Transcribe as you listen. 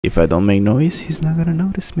If I don't make noise, he's not gonna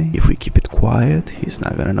notice me. If we keep it quiet, he's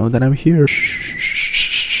not gonna know that I'm here.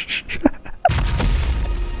 Shh.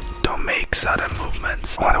 Don't make sudden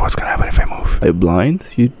movements. I wonder what's gonna happen if I move. Are you blind?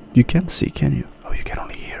 You can't see, can you? Oh, you can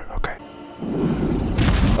only hear. Okay.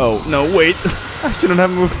 Oh, no, wait. I shouldn't have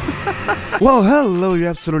moved. Well, hello, you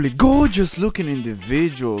absolutely gorgeous looking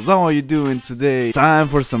individuals. How are you doing today? Time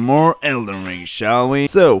for some more Elden Ring, shall we?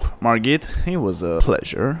 So, Margit, it was a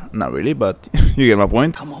pleasure. Not really, but you get my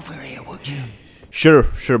point. Come over here, would you? Sure,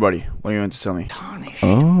 buddy. What are you going to tell me? Tarnish,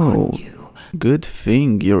 oh, you? Good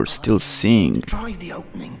thing you're still seeing. Try the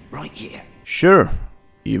opening right here. Sure.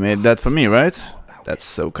 You made that for me, right? That's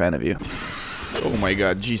so kind of you. Oh my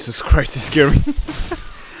god, Jesus Christ, he's scary.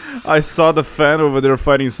 I saw the fan over there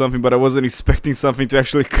fighting something, but I wasn't expecting something to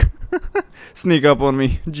actually sneak up on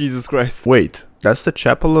me. Jesus Christ. Wait, that's the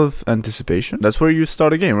Chapel of Anticipation? That's where you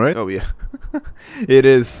start a game, right? Oh yeah. It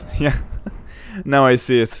is, yeah. Now I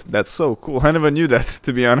see it. That's so cool. I never knew that,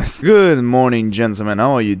 to be honest. Good morning, gentlemen.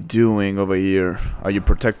 How are you doing over here? Are you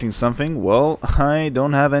protecting something? Well, I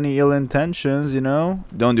don't have any ill intentions, you know?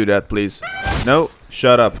 Don't do that, please. No,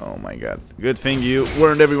 shut up. Oh my god. Good thing you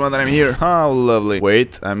warned everyone that I'm here. How lovely.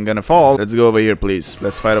 Wait, I'm gonna fall. Let's go over here, please.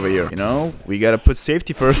 Let's fight over here. You know, we gotta put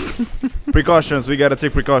safety first. Precautions. We gotta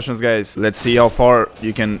take precautions, guys. Let's see how far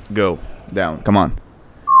you can go down. Come on.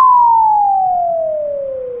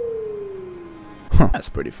 That's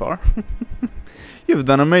pretty far. You've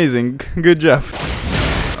done amazing. Good job.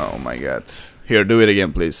 Oh my god. Here, do it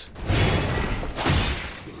again, please.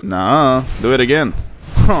 Nah, do it again.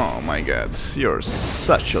 Oh my god. You're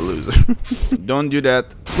such a loser. Don't do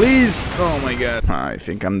that. Please. Oh my god. I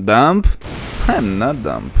think I'm dumb. I'm not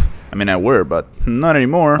dumb. I mean, I were, but not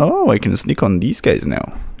anymore. Oh, I can sneak on these guys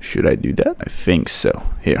now. Should I do that? I think so.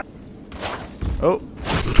 Here. Oh.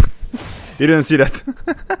 You didn't see that.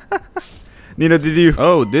 Neither did you.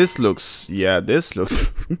 Oh, this looks... Yeah, this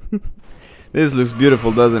looks... This looks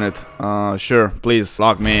beautiful, doesn't it? Sure. Please,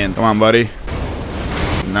 lock me in. Come on, buddy.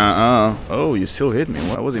 Nah. Oh, you still hit me.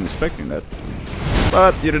 Well, I wasn't expecting that.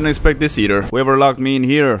 But you didn't expect this either. Whoever locked me in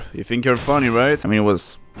here, you think you're funny, right? I mean, it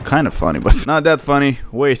was kind of funny, but not that funny.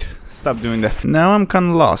 Wait, stop doing that. Now I'm kind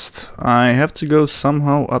of lost. I have to go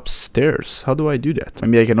somehow upstairs. How do I do that?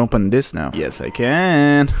 Maybe I can open this now. Yes, I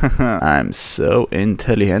can. I'm so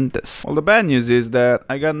intelligentes. Well, the bad news is that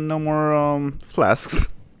I got no more flasks.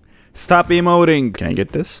 Stop emoting. Can I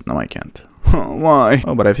get this? No, I can't. Why?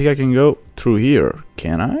 Oh, but I think I can go through here.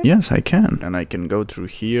 Can I? Yes, I can. And I can go through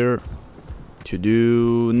here to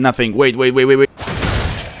do nothing. Wait.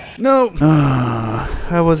 No!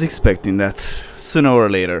 I was expecting that. Sooner or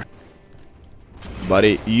later.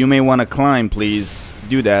 Buddy, you may want to climb, please.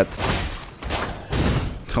 Do that.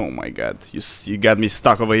 Oh my god. You got me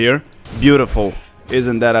stuck over here. Beautiful.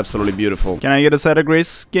 Isn't that absolutely beautiful? Can I get a side of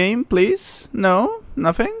grace game, please? No?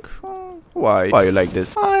 Nothing? Why? Why are you like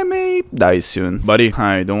this? I may die soon. Buddy,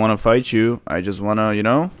 I don't want to fight you. I just want to, you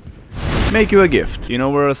know, make you a gift. You know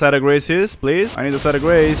where a side of grace is, please? I need a side of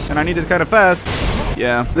grace, and I need it kind of fast.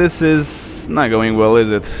 Yeah, this is not going well, is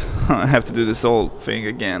it? I have to do this whole thing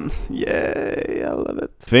again. Yay, I love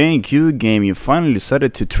it. Thank you, game. You finally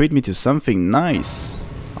decided to treat me to something nice.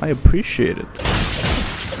 I appreciate it.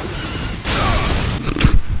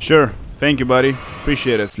 Sure. Thank you, buddy.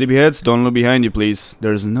 Appreciate it. Sleepyheads, don't look behind you, please.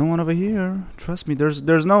 There's no one over here. Trust me, there's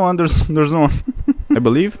no one. There's no one. I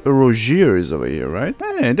believe Roger is over here, right?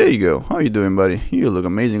 Hey, there you go. How you doing, buddy? You look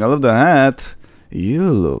amazing. I love the hat.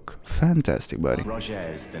 You look fantastic, buddy.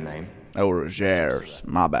 Roger's the name. Oh, Roger's.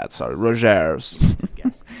 My bad, sorry. Roger's.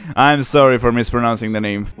 I'm sorry for mispronouncing the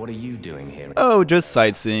name. What are you doing here? Oh, just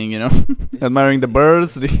sightseeing, you know. Admiring the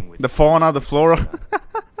birds, the fauna, the flora.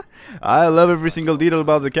 I love every single detail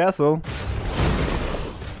about the castle.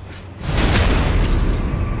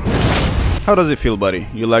 How does it feel, buddy?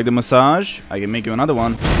 You like the massage? I can make you another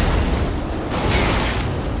one.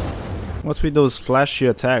 What's with those flashy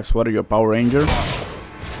attacks? What are you, a Power Ranger?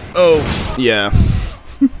 Oh, yeah.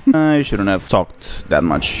 I shouldn't have talked that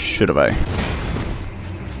much, should have I?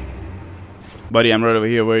 Buddy, I'm right over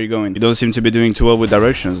here. Where are you going? You don't seem to be doing too well with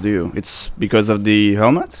directions, do you? It's because of the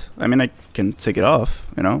helmet? I mean, I can take it off,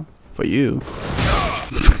 you know, for you.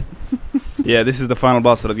 Yeah, this is the final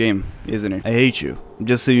boss of the game, isn't it? I hate you,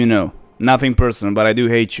 just so you know. Nothing personal, but I do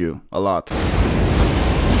hate you a lot.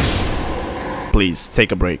 Please,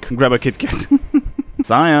 take a break. Grab a Kit Kat.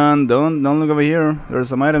 Zion, don't look over here. There's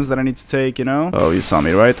some items that I need to take, you know? Oh, you saw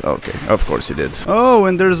me, right? Okay, of course you did. Oh,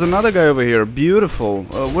 and there's another guy over here. Beautiful.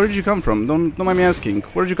 Where did you come from? Don't mind me asking.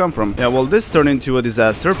 Where did you come from? Yeah, well, this turned into a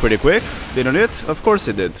disaster pretty quick, didn't it? Of course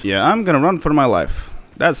it did. Yeah, I'm gonna run for my life.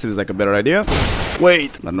 That seems like a better idea.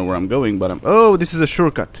 Wait, I don't know where I'm going, but I'm... Oh, this is a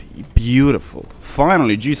shortcut. Beautiful.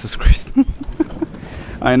 Finally, Jesus Christ.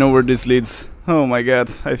 I know where this leads. Oh my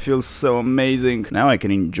god, I feel so amazing. Now I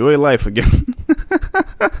can enjoy life again.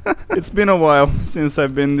 It's been a while since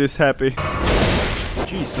I've been this happy.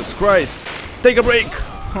 Jesus Christ. Take a break.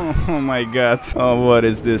 Oh my god. Oh, what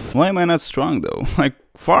is this? Why am I not strong though? I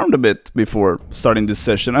farmed a bit before starting this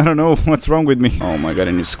session. I don't know what's wrong with me. Oh my god,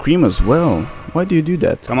 and you scream as well. Why do you do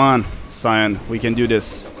that? Come on, Cyan, we can do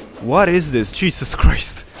this. What is this? Jesus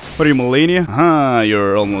Christ. What are you, Millennia? Ah,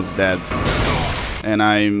 you're almost dead. And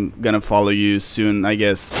I'm gonna follow you soon, I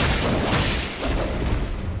guess.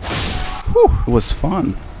 Whew, it was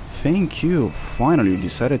fun. Thank you. Finally, you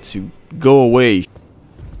decided to go away.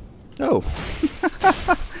 Oh.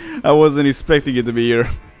 I wasn't expecting you to be here.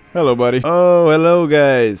 Hello, buddy. Oh, hello,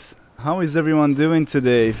 guys. How is everyone doing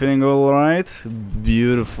today? Feeling alright?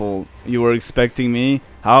 Beautiful. You were expecting me?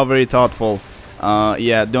 How very thoughtful.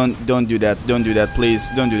 Yeah, don't do that. Don't do that, please.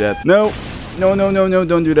 Don't do that. No. No, no, no, no,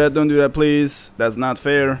 don't do that. Don't do that, please. That's not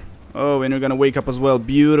fair. Oh, and you're gonna wake up as well.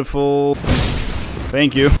 Beautiful.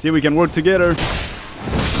 Thank you. See, we can work together.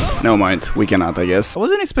 No mind, we cannot, I guess. I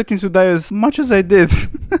wasn't expecting to die as much as I did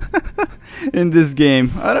in this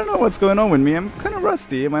game. I don't know what's going on with me. I'm kind of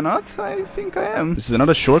rusty, am I not? I think I am. This is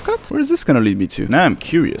another shortcut? Where is this gonna lead me to? Now I'm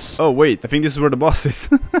curious. Oh, wait, I think this is where the boss is.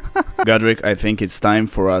 Godric, I think it's time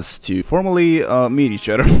for us to formally meet each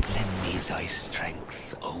other. Lend me thy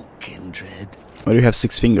strength, O kindred. Why do you have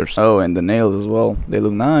 6 fingers? Oh, and the nails as well. They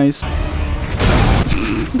look nice.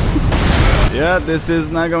 Yeah, this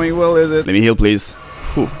is not going well, is it? Let me heal, please.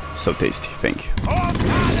 Whew, so tasty, thank you.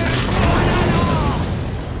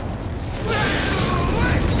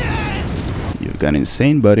 You've gone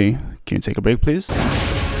insane, buddy. Can you take a break, please?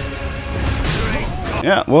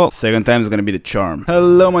 Yeah, well, second time is gonna be the charm.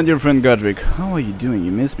 Hello, my dear friend Godric. How are you doing?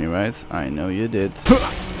 You missed me, right? I know you did.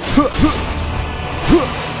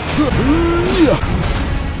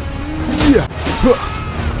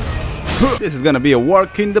 This is gonna be a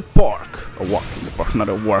walk in the park. A walk in the park, not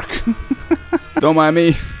a work. Don't mind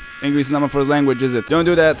me. English is not my first language, is it? Don't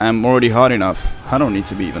do that. I'm already hot enough. I don't need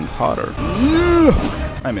to be even hotter.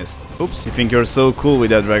 I missed. Oops. You think you're so cool with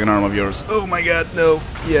that dragon arm of yours. Oh my god, no.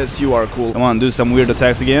 Yes, you are cool. Come on, do some weird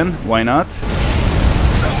attacks again. Why not?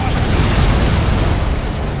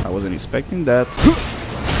 I wasn't expecting that.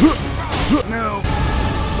 No.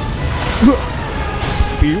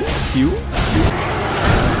 Pew, pew.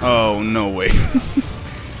 Oh, no way.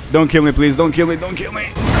 Don't kill me, please. Don't kill me. Don't kill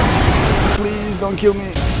me. Please don't kill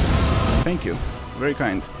me. Thank you. Very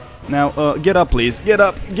kind. Now, get up, please. Get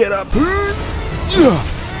up. Get up.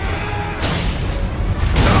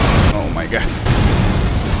 Oh my god.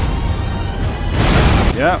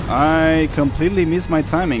 Yeah, I completely missed my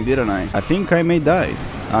timing, didn't I? I think I may die.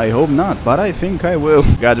 I hope not, but I think I will.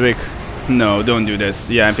 Godric, no, don't do this.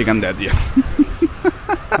 Yeah, I think I'm dead, yeah.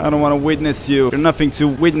 I don't want to witness you. You're nothing to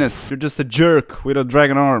witness. You're just a jerk with a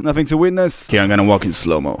dragon arm. Nothing to witness. Okay, I'm gonna walk in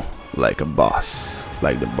slow-mo. Like a boss.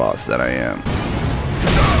 Like the boss that I am.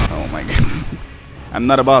 Oh my god. I'm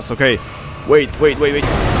not a boss, okay? Wait.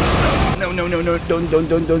 No.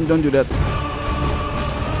 Don't do that.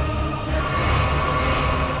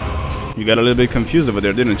 You got a little bit confused over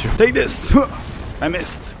there, didn't you? Take this! I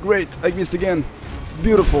missed. Great, I missed again.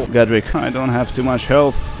 Beautiful. Godric, I don't have too much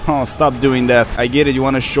health. Oh, stop doing that. I get it, you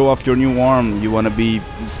want to show off your new arm. You want to be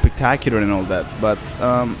spectacular and all that. But,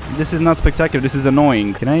 this is not spectacular. This is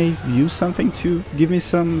annoying. Can I use something to give me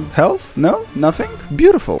some health? No? Nothing?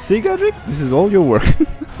 Beautiful. See, Godric? This is all your work.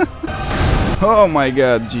 Oh my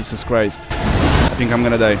god, Jesus Christ. I think I'm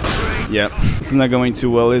gonna die. Yeah, this is not going too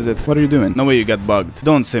well, is it? What are you doing? No way you got bugged.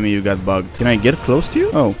 Don't say me you got bugged. Can I get close to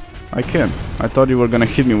you? Oh. I can. I thought you were gonna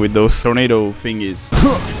hit me with those tornado thingies.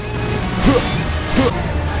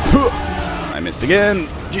 I missed again.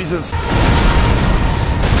 Jesus.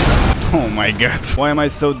 Oh my god. Why am I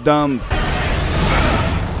so dumb?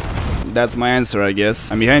 That's my answer, I guess.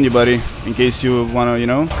 I'm behind you, buddy. In case you wanna, you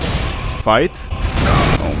know, fight.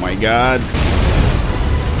 Oh my god.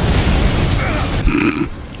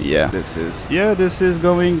 Yeah, this is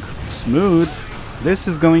going smooth. This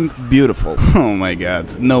is going beautiful. Oh my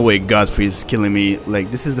god. No way Godfrey is killing me.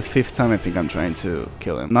 Like, this is the 5th time I think I'm trying to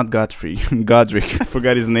kill him. Not Godfrey. Godric. I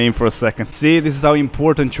forgot his name for a second. See, this is how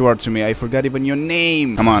important you are to me. I forgot even your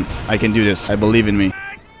name. Come on. I can do this. I believe in me.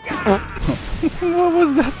 What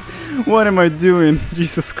was that? What am I doing?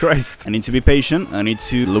 Jesus Christ. I need to be patient. I need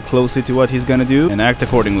to look closely to what he's gonna do and act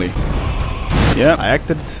accordingly. Yeah, I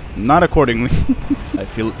acted not accordingly. I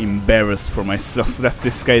feel embarrassed for myself that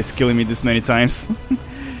this guy is killing me this many times.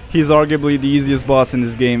 He's arguably the easiest boss in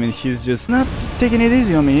this game, and he's just not taking it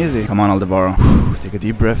easy on me, is he? Come on, Aldevara. Take a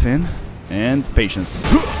deep breath in. And patience.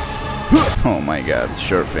 Oh my god.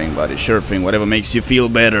 Sure thing, buddy. Sure thing. Whatever makes you feel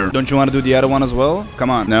better. Don't you want to do the other one as well? Come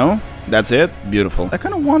on. No? That's it? Beautiful. I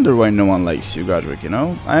kind of wonder why no one likes you, Godric, you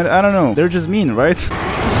know? I don't know. They're just mean, right?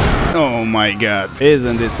 Oh my god.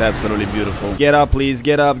 Isn't this absolutely beautiful? Get up, please.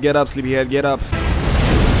 Get up, sleepyhead. Get up.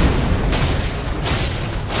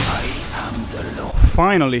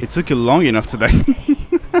 Finally, it took you long enough today.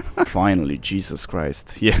 Finally, Jesus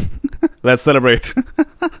Christ. Yeah, let's celebrate.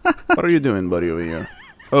 What are you doing, buddy, over here?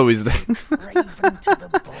 Oh, is that?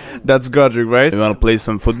 That's Godric, right? You wanna play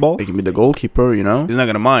some football? He can be the goalkeeper, you know? He's not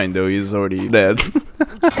gonna mind, though. He's already dead.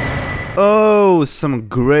 Oh, some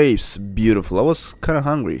grapes. Beautiful. I was kind of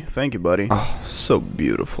hungry. Thank you, buddy. Oh, so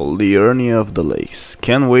beautiful. Liurnia of the lakes.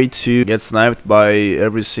 Can't wait to get sniped by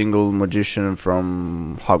every single magician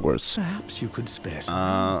from Hogwarts. Perhaps you could spare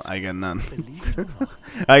some. I got none.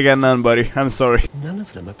 I got none, buddy. I'm sorry. None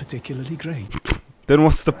of them are particularly great. Then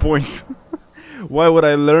what's the point? Why would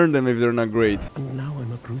I learn them if they're not great? And now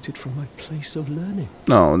I'm uprooted from my place of learning.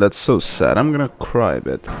 No, that's so sad. I'm gonna cry a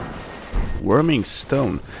bit. Worming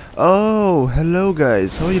stone. Oh, hello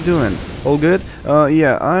guys. How are you doing? All good?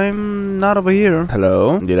 Yeah, I'm not over here.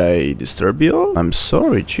 Hello? Did I disturb you all? I'm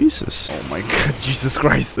sorry, Jesus. Oh my god, Jesus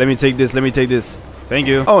Christ. Let me take this, Thank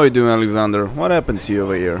you. How are you doing, Alexander? What happened to you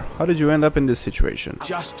over here? How did you end up in this situation?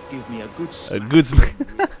 Just give me a good smack. A good smack.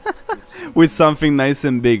 With something nice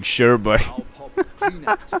and big, sure, but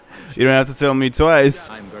you don't have to tell me twice.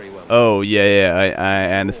 I'm very well. Oh, yeah,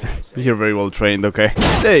 I understand. You're very well trained, okay.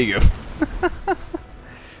 There you go.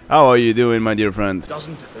 How are you doing, my dear friend?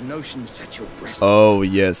 Doesn't the notion set your breast? Oh,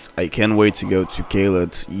 yes. I can't wait to go to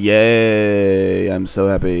Caelid. Yay! I'm so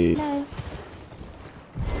happy. Hello.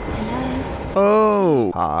 Hello.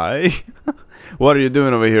 Oh, hi. What are you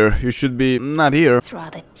doing over here? You should be not here. It's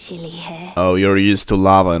rather chilly here. Oh, you're used to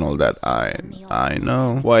lava and all that. I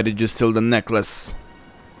know. Why did you steal the necklace?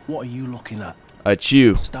 What are you looking at? At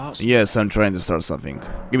you. Start. Yes, I'm trying to start something.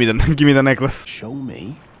 Give me the give me the necklace. Show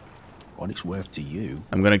me what it's worth to you.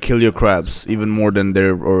 I'm gonna kill your crabs, even more than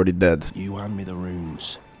they're already dead. You hand me the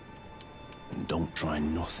runes. And don't try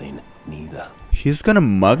nothing, neither. He's gonna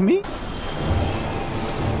mug me?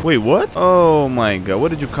 Wait, what? Oh my god, where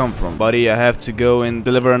did you come from? Buddy, I have to go and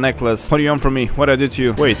deliver a necklace. What do you want from me? What did I do to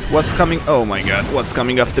you? Wait, what's coming? Oh my god, what's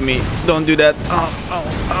coming after me? Don't do that. Oh.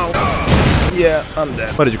 Yeah, I'm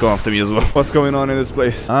dead. Why did you come after me as well? What's going on in this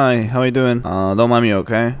place? Hi, how are you doing? Don't mind me,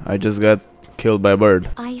 okay? I just got killed by a bird.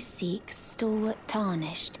 I seek stalwart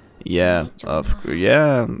tarnished. Yeah,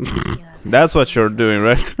 yeah. That's what you're doing,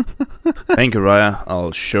 right? Thank you, Raya.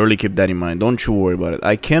 I'll surely keep that in mind. Don't you worry about it.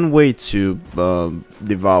 I can't wait to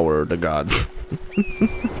devour the gods.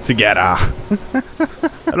 Together.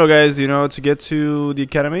 Hello, guys. Do you know how to get to the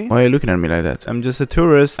academy? Why are you looking at me like that? I'm just a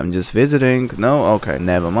tourist. I'm just visiting. No? Okay.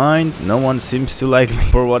 Never mind. No one seems to like me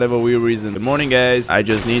for whatever weird reason. Good morning, guys. I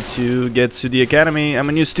just need to get to the academy. I'm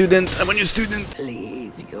a new student.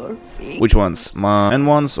 Please, your feet. Which ones? My hand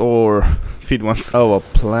ones or feet ones? Oh, a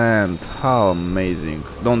plant. How amazing.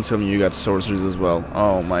 Don't tell me you got sorceries as well.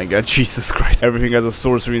 Oh my god, Jesus Christ. Everything has a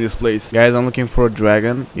sorcery in this place. Guys, I'm looking for a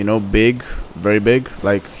dragon. You know, big. Very big.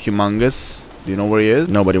 Like, humongous. Do you know where he is?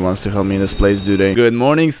 Nobody wants to help me in this place, do they? Good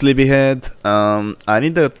morning, sleepyhead. I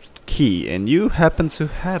need the key, and you happen to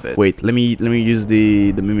have it. Wait, let me use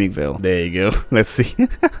the mimic veil. There you go. Let's see.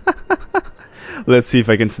 Let's see if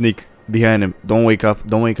I can sneak behind him. Don't wake up.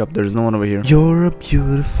 Don't wake up. There's no one over here. You're a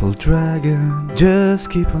beautiful dragon.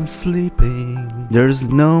 Just keep on sleeping. There's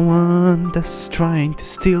no one that's trying to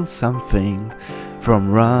steal something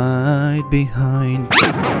from right behind.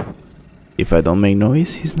 If I don't make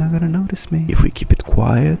noise, he's not gonna notice me. If we keep it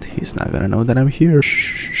quiet, he's not gonna know that I'm here.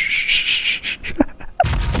 Shh.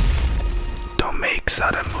 Don't make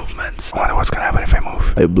sudden movements. I wonder what's gonna happen if I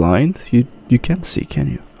move. Are you blind? You can't see, can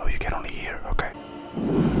you? Oh, you can only hear. Okay.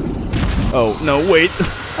 Oh, no, wait.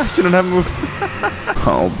 I shouldn't have moved.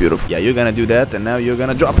 Oh, beautiful. Yeah, you're gonna do that, and now you're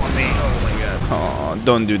gonna drop on me. Oh my god. Oh,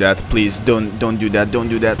 don't do that, please. Don't do that. Don't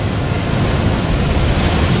do that.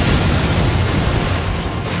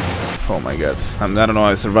 Oh my god. I don't know how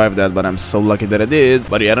I survived that, but I'm so lucky that I did.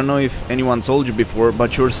 Buddy, I don't know if anyone told you before,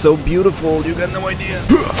 but you're so beautiful. You got no idea.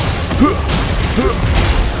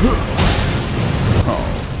 Oh,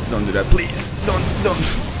 don't do that, please. Don't.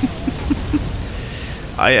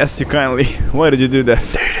 I asked you kindly. Why did you do that?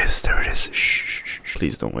 There it is. Shh.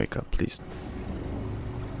 Please don't wake up, please.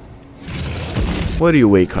 Why do you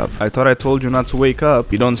wake up? I thought I told you not to wake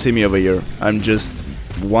up. You don't see me over here. I'm just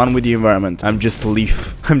one with the environment. I'm just a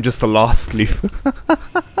leaf. I'm just a lost leaf.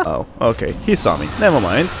 Oh, okay. He saw me. Never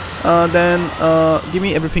mind. Then, give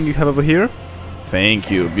me everything you have over here. Thank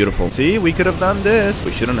you. Beautiful. See, we could have done this.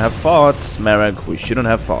 We shouldn't have fought, Smaragd. We shouldn't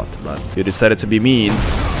have fought. But you decided to be mean.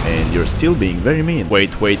 And you're still being very mean.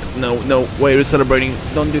 Wait. No. Why are you celebrating?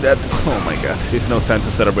 Don't do that. Oh my god. It's no time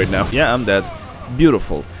to celebrate now. Yeah, I'm dead.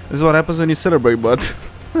 Beautiful. This is what happens when you celebrate, but...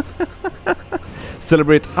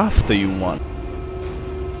 celebrate after you won.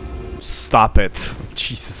 Stop it.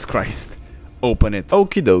 Jesus Christ. Open it.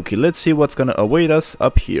 Okie dokie, let's see what's gonna await us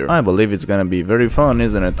up here. I believe it's gonna be very fun,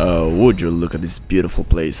 isn't it? Would you look at this beautiful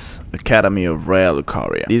place. Academy of Raya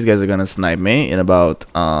Lucaria. These guys are gonna snipe me in about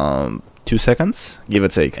 2 seconds, give or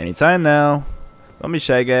take. Anytime now. Don't be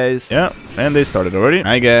shy, guys. Yeah, and they started already.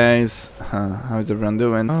 Hi guys. How's everyone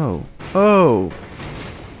doing?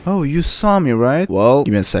 Oh, you saw me, right? Well,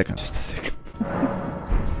 give me a second. Just a second.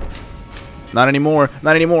 Not anymore.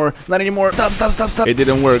 Stop. It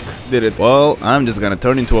didn't work, did it? Well, I'm just gonna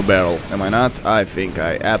turn into a barrel. Am I not? I think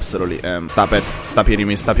I absolutely am. Stop it. Stop hitting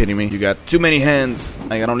me. You got too many hands.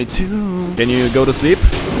 I got only 2. Can you go to sleep?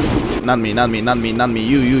 Not me. You,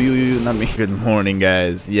 not me. Good morning,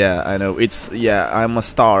 guys. Yeah, I know. I'm a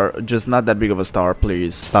star. Just not that big of a star,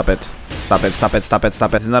 please. Stop it. It's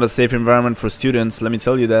not a safe environment for students, let me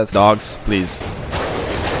tell you that. Dogs, please.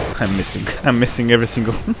 I'm missing every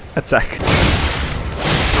single attack.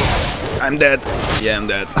 I'm dead. Yeah, I'm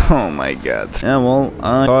dead. Oh my god. Yeah, well,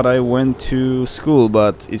 I thought I went to school,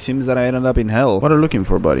 but it seems that I ended up in hell. What are you looking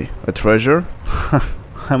for, buddy? A treasure?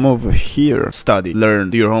 I'm over here. Study,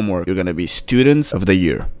 learn, do your homework. You're gonna be students of the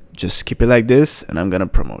year. Just keep it like this, and I'm gonna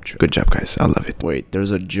promote you. Good job, guys. I love it. Wait,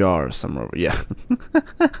 there's a jar somewhere. Yeah.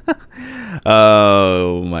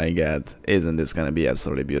 Oh my god. Isn't this gonna be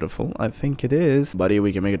absolutely beautiful? I think it is. Buddy,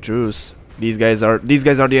 we can make a truce. These guys are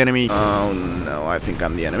the enemy. Oh no, I think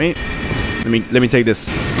I'm the enemy. Let me take this.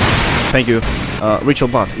 Thank you. Ritual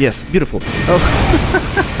bot. Yes, beautiful. Oh.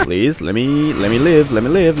 Please, let me live.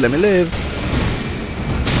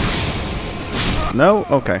 No?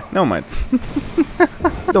 Okay. No mind.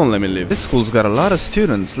 Don't let me live. This school's got a lot of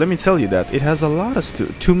students. Let me tell you that. It has a lot of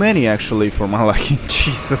students. Too many, actually, for my liking.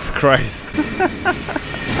 Jesus Christ.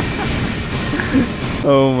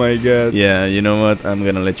 Oh my god. Yeah, you know what? I'm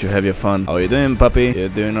gonna let you have your fun. How you doing, puppy? You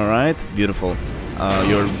doing alright? Beautiful.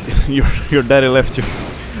 Your daddy left you.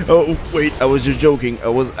 Oh, wait. I was just joking.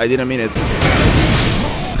 I didn't mean it.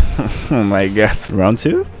 Oh my god. Round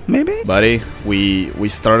 2, maybe? Buddy, we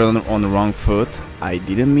started on the wrong foot. I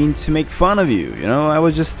didn't mean to make fun of you, you know? I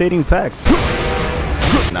was just stating facts.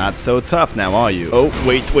 Not so tough now, are you? Oh,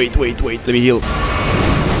 wait. Let me heal.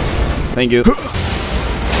 Thank you.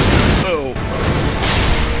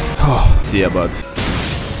 Oh. See ya, bud.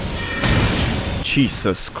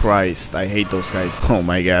 Jesus Christ, I hate those guys. Oh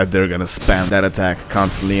my god, they're gonna spam that attack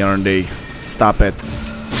constantly, aren't they? Stop it.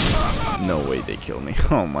 No way they kill me.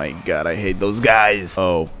 Oh my god, I hate those guys.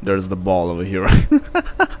 Oh, there's the ball over here.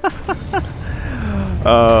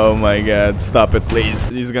 Oh my god, stop it please.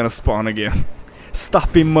 He's gonna spawn again. Stop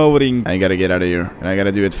emoting. I gotta get out of here. And I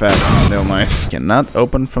gotta do it fast. Never mind. Cannot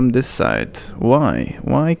open from this side. Why?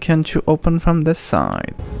 Why can't you open from this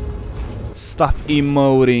side? Stop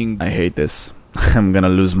emoting. I hate this. I'm gonna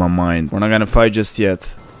lose my mind. We're not gonna fight just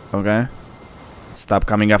yet. Okay? Stop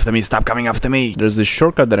coming after me, stop coming after me! There's this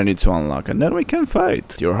shortcut that I need to unlock, and then we can fight.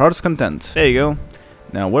 To your heart's content. There you go.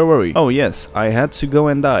 Now, where were we? Oh, yes, I had to go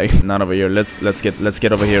and die. Not over here, let's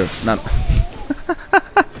get over here. Not...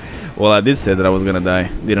 Well, I did say that I was gonna die,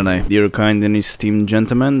 didn't I? Dear kind and esteemed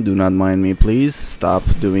gentlemen, do not mind me, please. Stop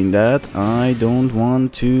doing that. I don't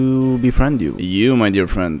want to befriend you. You, my dear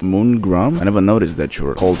friend, Moongrum? I never noticed that you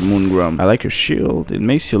were called Moongrum. I like your shield. It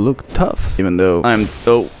makes you look tough. Even though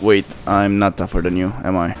oh, wait. I'm not tougher than you,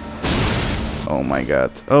 am I? Oh my god.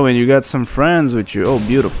 Oh, and you got some friends with you. Oh,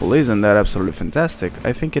 beautiful. Isn't that absolutely fantastic?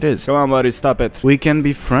 I think it is. Come on, buddy, stop it. We can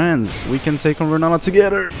be friends. We can take on Renala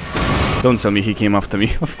together. Don't tell me he came after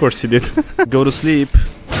me. Of course he did. Go to sleep.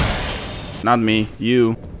 Not me.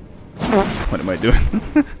 You. What am I doing?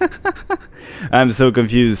 I'm so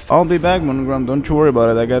confused. I'll be back, Moongrum. Don't you worry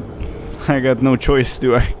about it. I got no choice,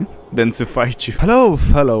 do I? Than to fight you. Hello,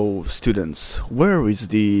 fellow students. Where is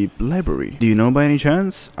the library? Do you know by any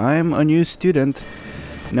chance? I'm a new student.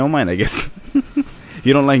 Never mind, I guess.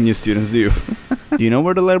 You don't like new students, do you? Do you know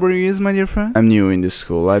where the library is, my dear friend? I'm new in this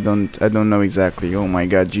school. I don't know exactly. Oh my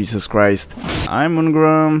god, Jesus Christ. I'm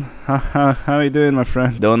Moongrum. How you doing, my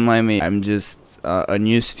friend? Don't mind me. I'm just a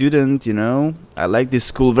new student, you know? I like this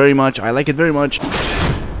school very much. I like it very much.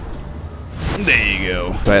 There you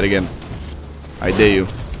go. Try it again. I dare you.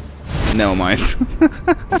 Never mind.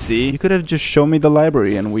 See, you could have just shown me the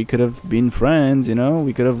library and we could have been friends, you know?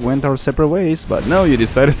 We could have went our separate ways, but no, you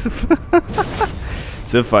decided to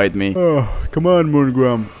to fight me. Oh, come on,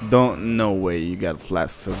 Moongrum. No way you got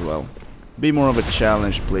flasks as well. Be more of a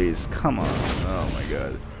challenge, please. Come on. Oh my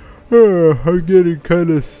god. I'm getting kind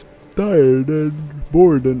of tired and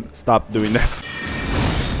bored and... Stop doing this.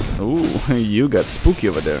 Ooh, you got spooky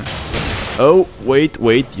over there. Oh, wait,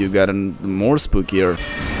 you got more spookier.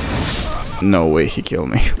 No way he killed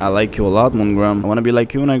me. I like you a lot, Moongrum. I wanna be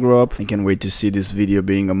like you when I grow up. I can't wait to see this video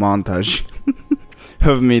being a montage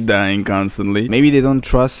of me dying constantly. Maybe they don't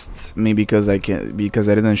trust me because I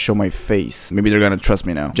didn't show my face. Maybe they're gonna trust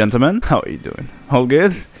me now. Gentlemen, how are you doing? All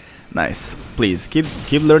good? Nice. Please keep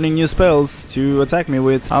learning new spells to attack me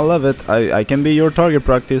with. I love it. I can be your target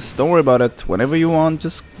practice. Don't worry about it. Whenever you want,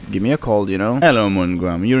 just give me a call, you know. Hello,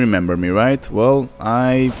 Moongrum. You remember me, right? Well,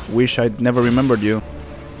 I wish I'd never remembered you.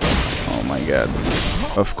 Oh my god.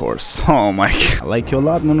 Of course. Oh my god. I like you a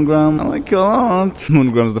lot, Moongrum. I like you a lot.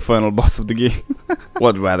 Moongrum's the final boss of the game.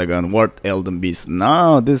 What Radagon? What Elden Beast?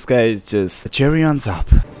 No, this guy is just a cherry on top.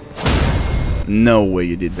 No way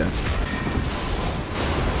you did that.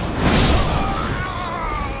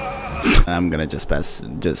 I'm gonna just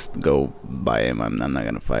go by him. I'm not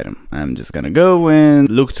gonna fight him. I'm just gonna go and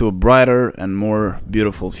look to a brighter and more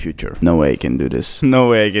beautiful future. No way I can do this. No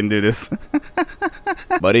way I can do this.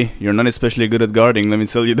 Buddy, you're not especially good at guarding, let me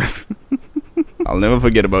tell you that. I'll never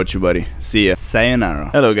forget about you, buddy. See ya. Sayonara.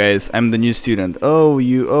 Hello guys, I'm the new student. Oh,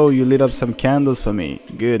 you lit up some candles for me.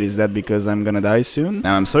 Good, is that because I'm gonna die soon?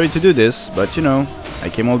 Now, I'm sorry to do this, but you know, I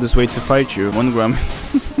came all this way to fight you. Moongrum.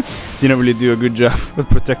 Didn't really do a good job of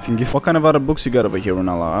protecting you. What kind of other books you got over here,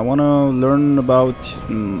 Ronala? I wanna learn about,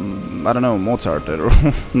 I don't know, Mozart or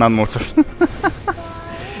not Mozart.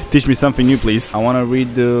 Teach me something new, please. I wanna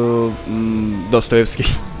read Dostoevsky.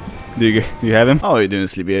 Do you have him? How are you doing,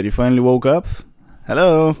 sleepyhead? You finally woke up?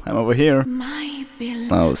 Hello, I'm over here. My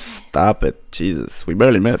beloved. Oh, stop it. Jesus, we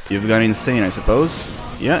barely met. You've gone insane, I suppose.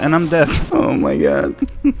 Yeah, and I'm dead. Oh my god.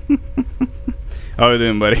 How are you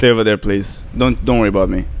doing, buddy? Stay over there, please. Don't worry about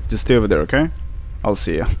me. Just stay over there, okay? I'll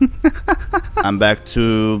see ya. I'm back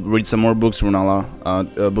to read some more books, Runala.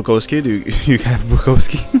 Bukowski? Do you have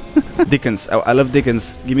Bukowski? Dickens. I love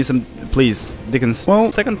Dickens. Give me some, please. Dickens.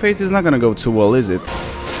 Well, second phase is not gonna go too well, is it?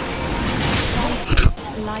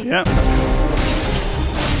 Yeah.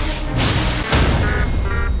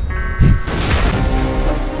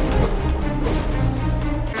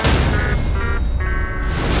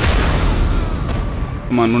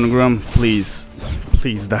 Come on, Moongrum, please.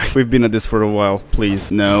 Please die. We've been at this for a while.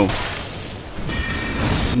 Please, no.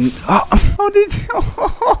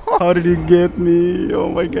 How did he get me? Oh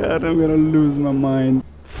my god, I'm gonna lose my mind.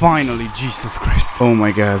 Finally, Jesus Christ. Oh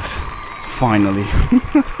my god. Finally.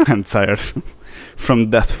 I'm tired from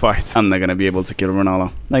that fight. I'm not gonna be able to kill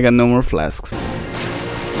Ronala. I got no more flasks.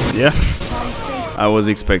 Yeah. I was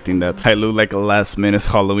expecting that. I look like a last-minute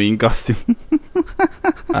Halloween costume.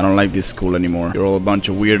 I don't like this school anymore. You're all a bunch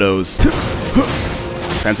of weirdos.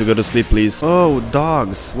 Time to go to sleep, please. Oh,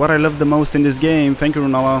 dogs. What I love the most in this game. Thank you,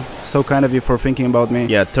 Runala. So kind of you for thinking about me.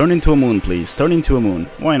 Yeah, turn into a moon, please. Turn into a moon.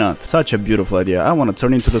 Why not? Such a beautiful idea. I want to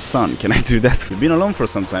turn into the sun. Can I do that? You've been alone for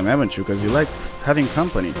some time, haven't you? Because you like having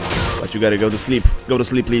company. But you gotta go to sleep. Go to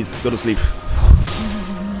sleep, please. Go to sleep.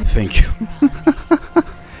 Thank you.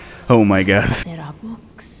 Oh my god. There are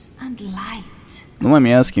books and light. Don't mind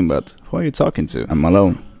me asking, but who are you talking to? I'm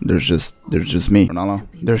alone. There's just me. Ronala.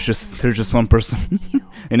 There's just one person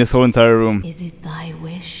in this whole entire room. Is it thy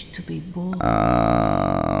wish to be born?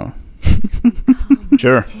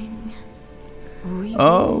 Sure.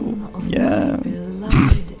 Oh, yeah.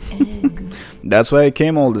 That's why I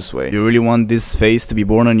came all this way. You really want this face to be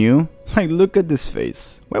born on you? Like, look at this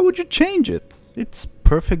face. Why would you change it? It's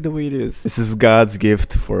perfect the way it is. This is God's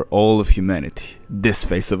gift for all of humanity. This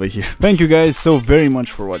face over here. Thank you guys so very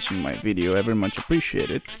much for watching my video. I very much appreciate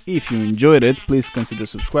it. If you enjoyed it, please consider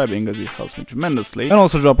subscribing as it helps me tremendously. And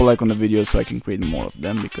also drop a like on the video so I can create more of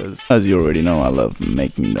them because, as you already know, I love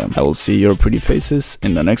making them. I will see your pretty faces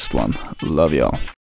in the next one. Love y'all.